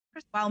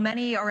While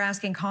many are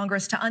asking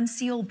Congress to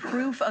unseal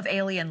proof of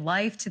alien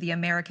life to the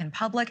American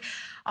public,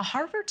 a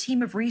Harvard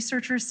team of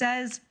researchers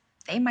says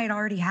they might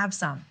already have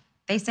some.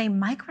 They say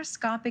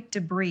microscopic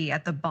debris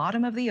at the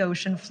bottom of the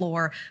ocean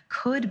floor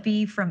could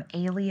be from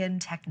alien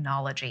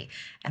technology.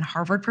 And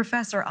Harvard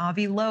professor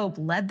Avi Loeb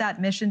led that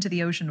mission to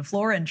the ocean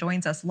floor and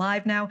joins us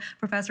live now.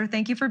 Professor,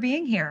 thank you for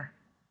being here.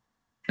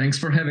 Thanks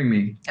for having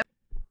me.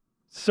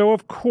 So,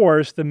 of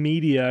course, the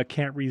media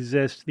can't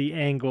resist the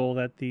angle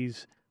that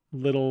these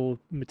little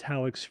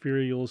metallic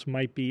spherules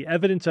might be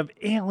evidence of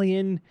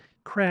alien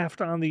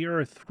craft on the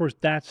Earth. Of course,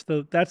 that's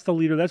the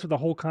leader. That's what the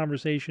whole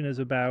conversation is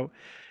about.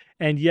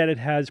 And yet it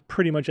has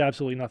pretty much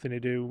absolutely nothing to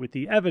do with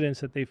the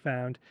evidence that they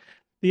found.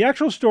 The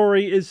actual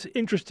story is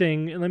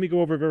interesting, and let me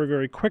go over very,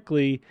 very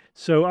quickly.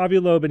 So Avi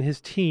Loeb and his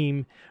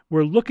team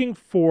were looking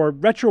for,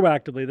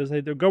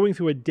 retroactively, they're going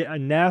through a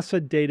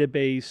NASA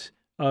database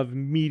of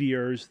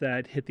meteors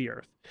that hit the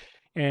Earth.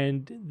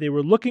 And they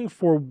were looking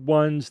for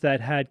ones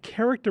that had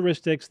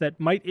characteristics that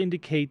might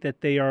indicate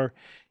that they are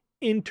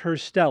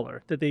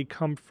interstellar, that they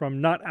come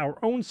from not our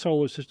own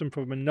solar system,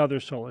 from another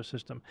solar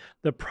system.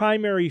 The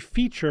primary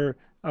feature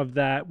of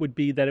that would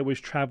be that it was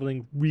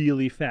traveling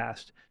really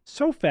fast.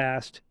 So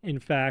fast, in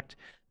fact,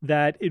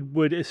 that it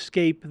would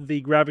escape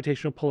the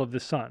gravitational pull of the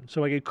sun.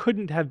 So like it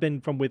couldn't have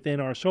been from within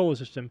our solar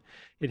system.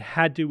 It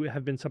had to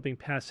have been something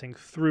passing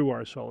through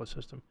our solar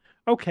system.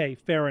 Okay,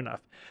 fair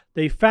enough.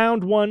 They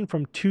found one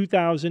from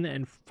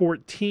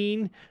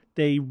 2014.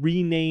 They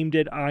renamed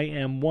it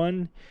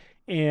IM1,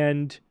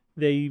 and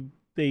they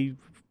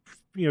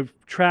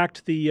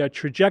tracked the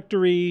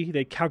trajectory.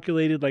 They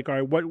calculated like,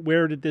 all right,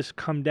 where did this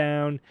come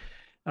down?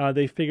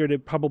 They figured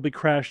it probably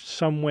crashed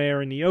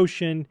somewhere in the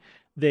ocean.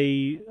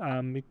 They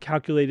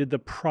calculated the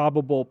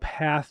probable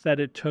path that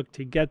it took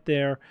to get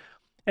there.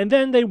 And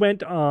then they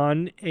went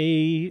on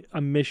a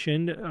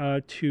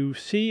mission to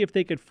see if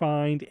they could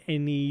find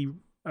any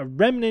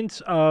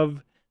remnants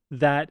of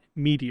that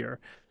meteor.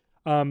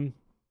 They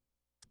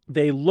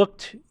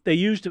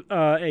used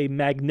a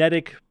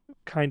magnetic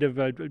kind of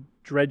a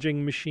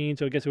dredging machine,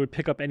 so I guess it would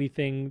pick up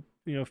anything,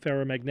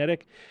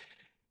 ferromagnetic.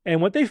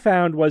 And what they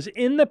found was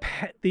in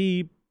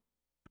the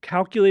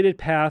calculated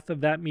path of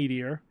that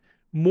meteor,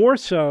 more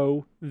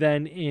so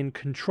than in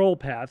control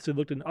paths. They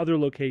looked in other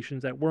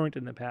locations that weren't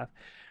in the path.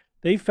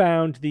 They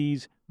found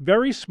these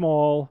very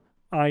small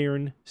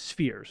iron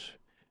spheres,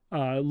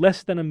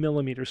 less than a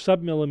millimeter,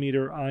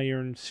 sub-millimeter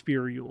iron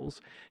spherules.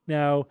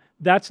 Now,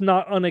 that's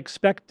not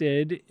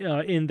unexpected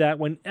in that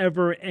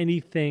whenever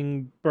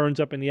anything burns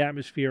up in the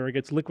atmosphere or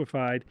gets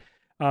liquefied,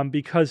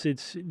 because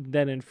it's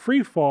then in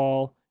free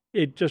fall,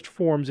 it just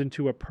forms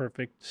into a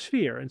perfect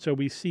sphere. And so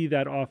we see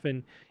that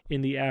often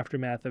in the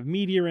aftermath of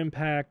meteor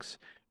impacts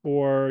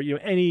or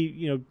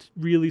any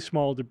really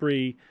small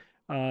debris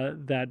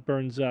that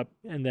burns up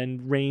and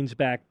then rains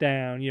back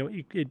down.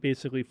 It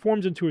basically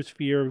forms into a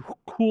sphere,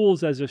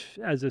 cools as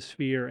a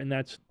sphere, and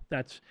that's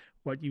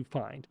what you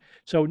find.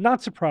 So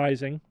not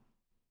surprising.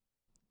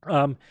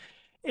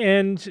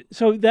 And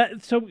so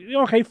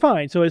okay,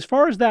 fine. So as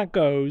far as that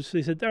goes,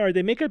 they said, all right,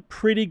 they make a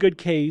pretty good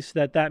case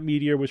that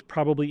meteor was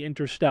probably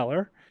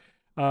interstellar.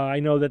 I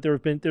know that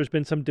there's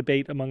been some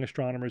debate among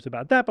astronomers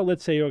about that, but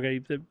let's say,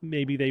 okay,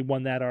 maybe they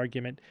won that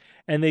argument.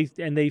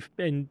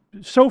 And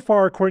so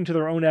far, according to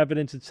their own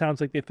evidence, it sounds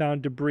like they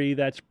found debris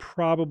that's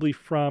probably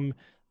from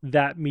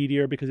that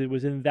meteor because it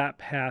was in that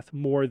path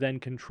more than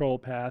control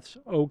paths.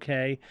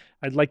 Okay,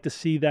 I'd like to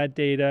see that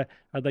data.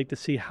 I'd like to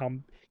see how,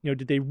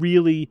 did they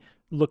really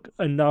look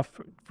enough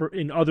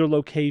in other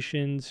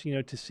locations,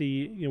 to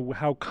see,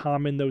 how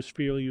common those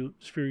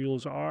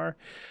spherules are.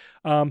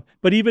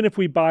 But even if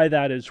we buy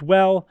that as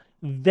well,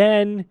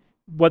 then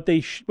what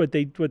they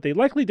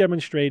likely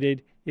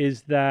demonstrated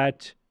is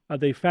that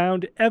they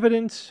found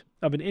evidence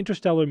of an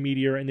interstellar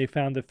meteor and they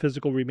found the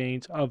physical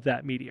remains of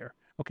that meteor.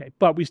 Okay,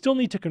 but we still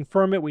need to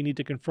confirm it. We need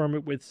to confirm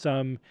it with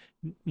some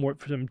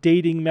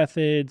dating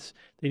methods.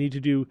 They need to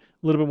do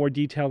a little bit more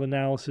detailed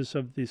analysis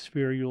of the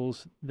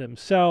spherules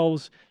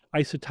themselves,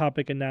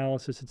 isotopic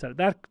analysis,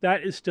 etc.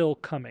 That is still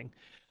coming.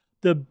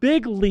 The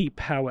big leap,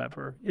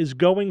 however, is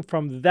going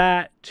from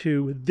that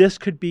to this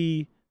could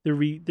be the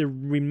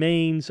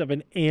remains of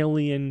an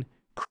alien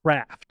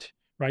craft,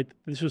 right?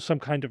 This was some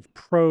kind of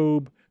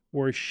probe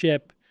or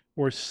ship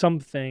or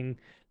something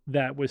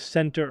that was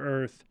sent to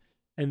Earth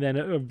and then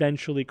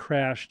eventually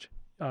crashed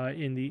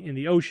in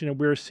the ocean, and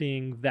we're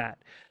seeing that.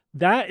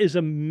 That is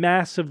a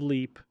massive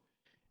leap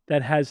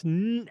that has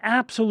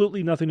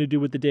absolutely nothing to do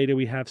with the data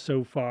we have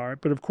so far.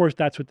 But of course,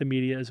 that's what the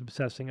media is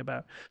obsessing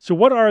about. So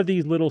what are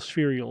these little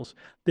spherules?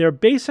 They're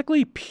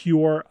basically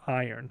pure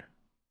iron.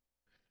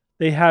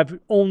 They have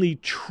only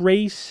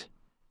trace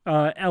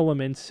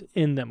elements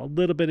in them, a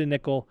little bit of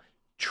nickel,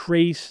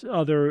 trace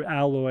other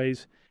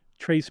alloys,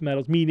 trace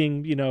metals,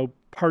 meaning,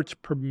 parts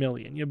per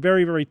million,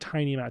 very, very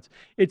tiny amounts.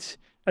 It's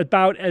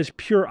about as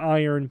pure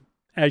iron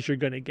as you're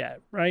going to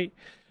get, right?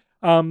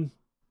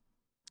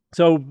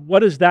 So what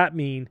does that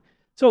mean?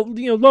 So,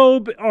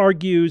 Loeb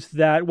argues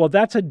that, well,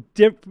 that's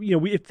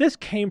if this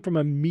came from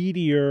a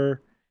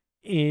meteor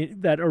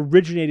that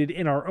originated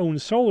in our own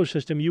solar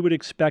system, you would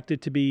expect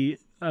it to be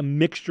a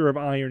mixture of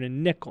iron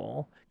and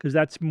nickel, because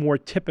that's more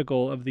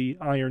typical of the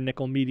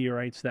iron-nickel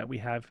meteorites that we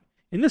have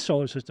in this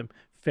solar system.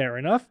 Fair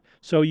enough.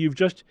 So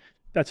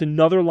that's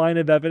another line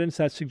of evidence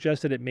that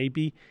suggests that it may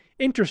be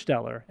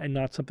interstellar and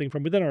not something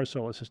from within our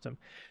solar system.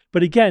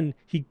 But again,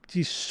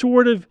 he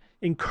sort of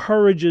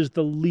encourages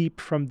the leap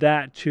from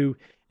that to,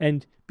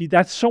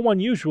 that's so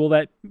unusual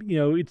that,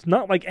 it's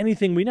not like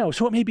anything we know.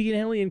 So it may be an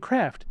alien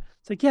craft.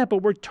 It's like, yeah,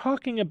 but we're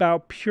talking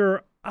about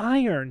pure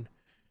iron.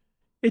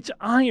 It's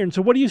iron.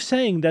 So what are you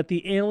saying, that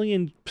the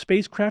alien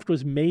spacecraft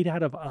was made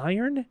out of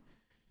iron?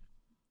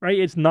 Right?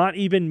 It's not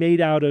even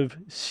made out of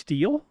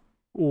steel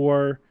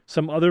or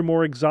some other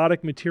more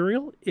exotic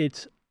material.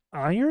 It's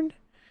iron?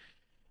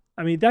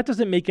 I mean, that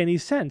doesn't make any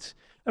sense.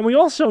 And we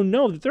also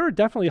know that there are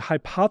definitely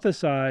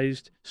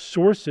hypothesized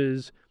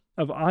sources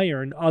of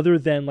iron other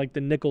than like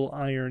the nickel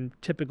iron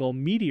typical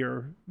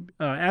meteor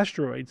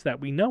asteroids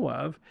that we know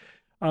of.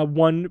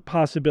 One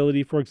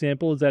possibility, for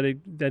example, is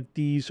that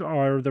these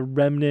are the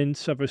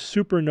remnants of a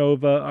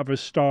supernova of a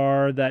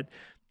star that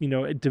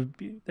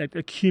that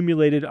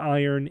accumulated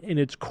iron in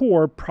its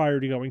core prior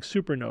to going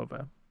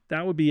supernova.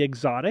 That would be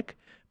exotic,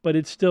 but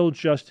it's still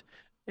just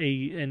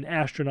an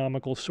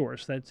astronomical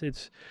source.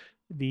 It's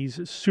these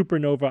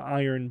supernova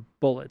iron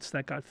bullets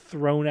that got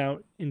thrown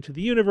out into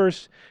the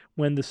universe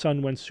when the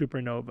sun went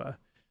supernova.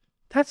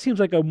 That seems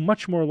like a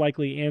much more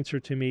likely answer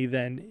to me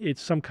than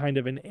it's some kind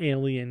of an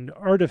alien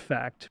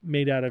artifact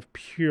made out of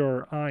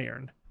pure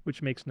iron,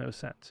 which makes no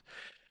sense.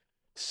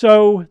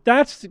 So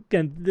that's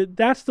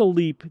the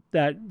leap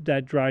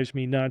that drives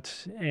me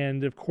nuts.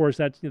 And of course,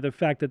 that's the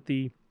fact that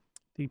the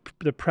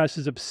press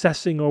is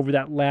obsessing over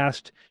that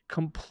last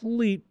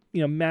complete,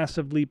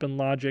 massive leap in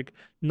logic,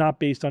 not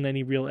based on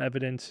any real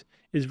evidence,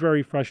 is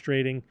very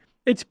frustrating.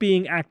 It's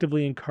being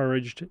actively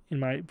encouraged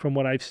from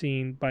what I've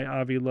seen by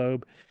Avi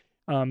Loeb.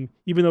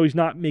 Even though he's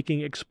not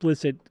making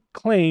explicit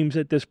claims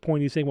at this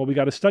point, he's saying, well, we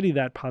got to study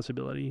that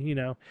possibility,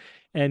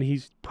 and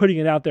he's putting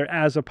it out there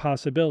as a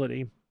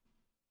possibility.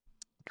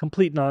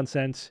 Complete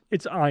nonsense.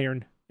 It's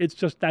iron. It's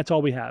just, that's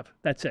all we have.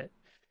 That's it.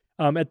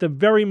 At the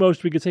very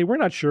most, we could say, we're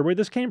not sure where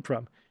this came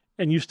from.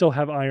 And you still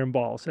have iron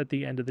balls at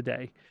the end of the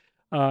day.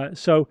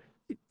 So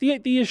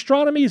the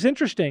astronomy is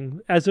interesting,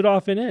 as it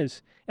often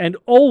is. And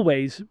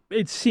always,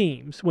 it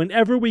seems,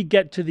 whenever we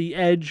get to the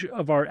edge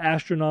of our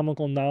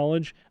astronomical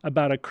knowledge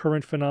about a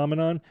current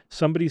phenomenon,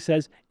 somebody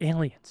says,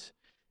 aliens.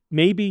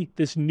 Maybe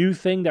this new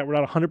thing that we're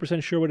not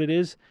 100% sure what it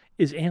is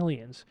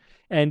aliens.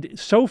 And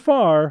so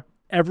far,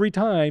 every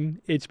time,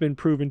 it's been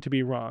proven to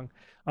be wrong.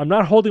 I'm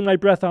not holding my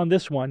breath on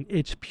this one.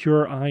 It's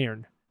pure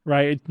iron,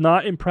 right? It's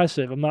not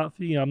impressive. I'm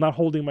not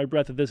holding my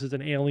breath that this is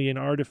an alien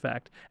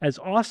artifact. As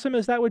awesome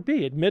as that would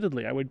be,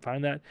 admittedly, I would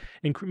find that.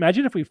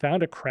 Imagine if we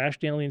found a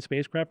crashed alien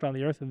spacecraft on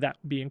the Earth, and that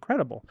would be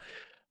incredible.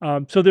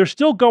 So they're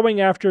still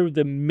going after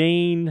the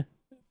main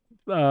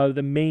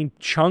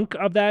chunk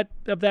of that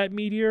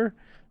meteor.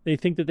 They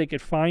think that they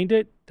could find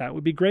it. That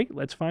would be great.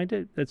 Let's find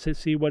it. Let's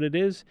see what it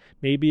is.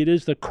 Maybe it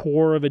is the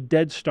core of a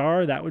dead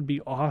star. That would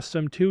be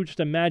awesome too. Just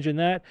imagine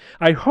that.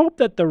 I hope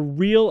that the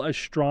real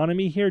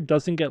astronomy here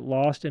doesn't get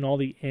lost in all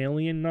the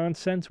alien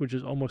nonsense, which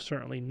is almost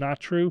certainly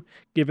not true,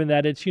 given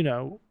that it's,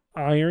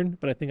 iron.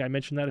 But I think I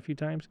mentioned that a few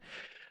times.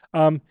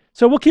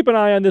 So we'll keep an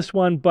eye on this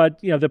one. But,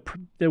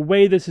 the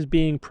way this is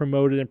being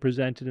promoted and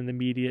presented in the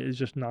media is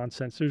just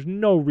nonsense. There's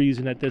no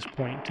reason at this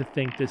point to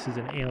think this is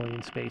an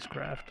alien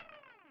spacecraft.